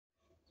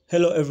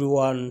Hello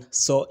everyone,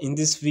 so in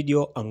this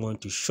video I'm going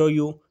to show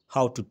you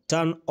how to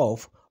turn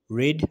off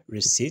read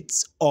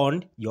receipts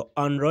on your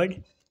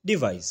Android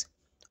device.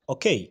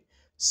 Okay,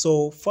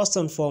 so first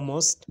and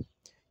foremost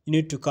you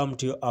need to come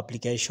to your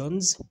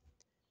applications,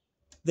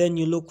 then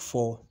you look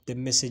for the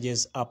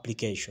messages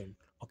application.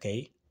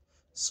 Okay,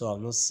 so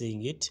I'm not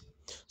seeing it.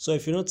 So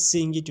if you're not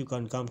seeing it, you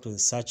can come to the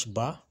search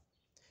bar,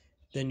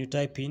 then you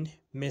type in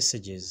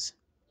messages.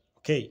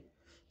 Okay,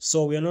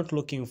 so we are not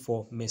looking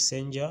for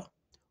messenger,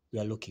 we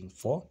are looking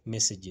for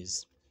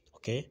messages.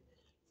 Okay,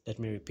 let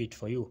me repeat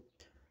for you.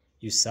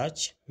 You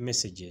search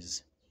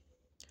messages.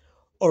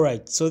 All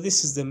right, so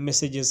this is the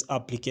messages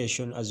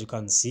application, as you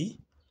can see.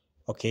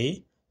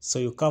 Okay, so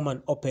you come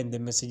and open the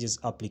messages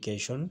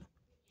application.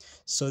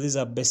 So these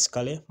are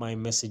basically my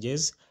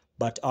messages,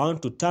 but I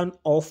want to turn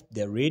off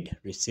the read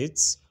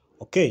receipts.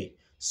 Okay,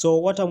 so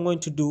what I'm going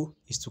to do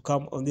is to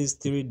come on these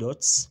three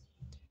dots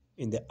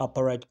in the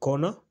upper right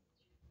corner.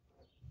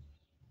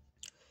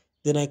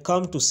 Then I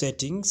come to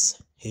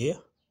settings here.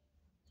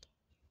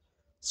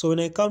 So when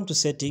I come to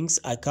settings,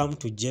 I come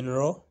to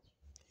general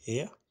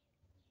here.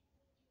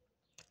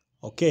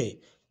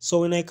 Okay,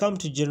 so when I come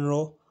to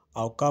general,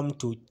 I'll come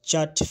to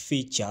chat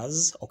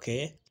features.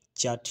 Okay,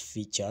 chat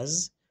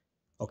features.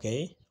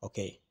 Okay.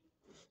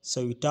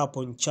 So you tap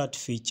on chat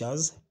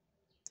features.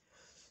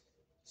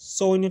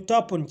 So when you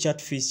tap on chat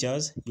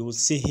features, you will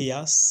see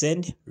here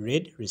send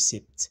read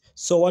receipts.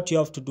 So what you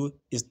have to do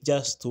is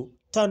just to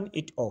turn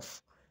it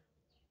off.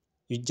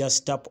 You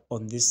just tap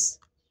on this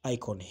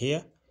icon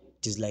here.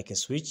 It is like a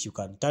switch. You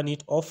can turn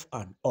it off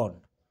and on.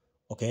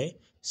 Okay,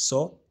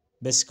 so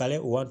basically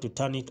we want to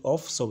turn it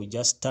off, so we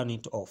just turn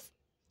it off.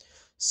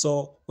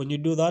 So when you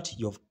do that,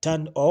 you've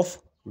turned off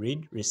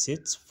read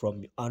receipts from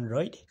your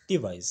Android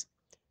device.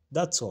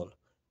 That's all.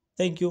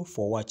 Thank you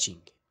for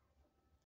watching.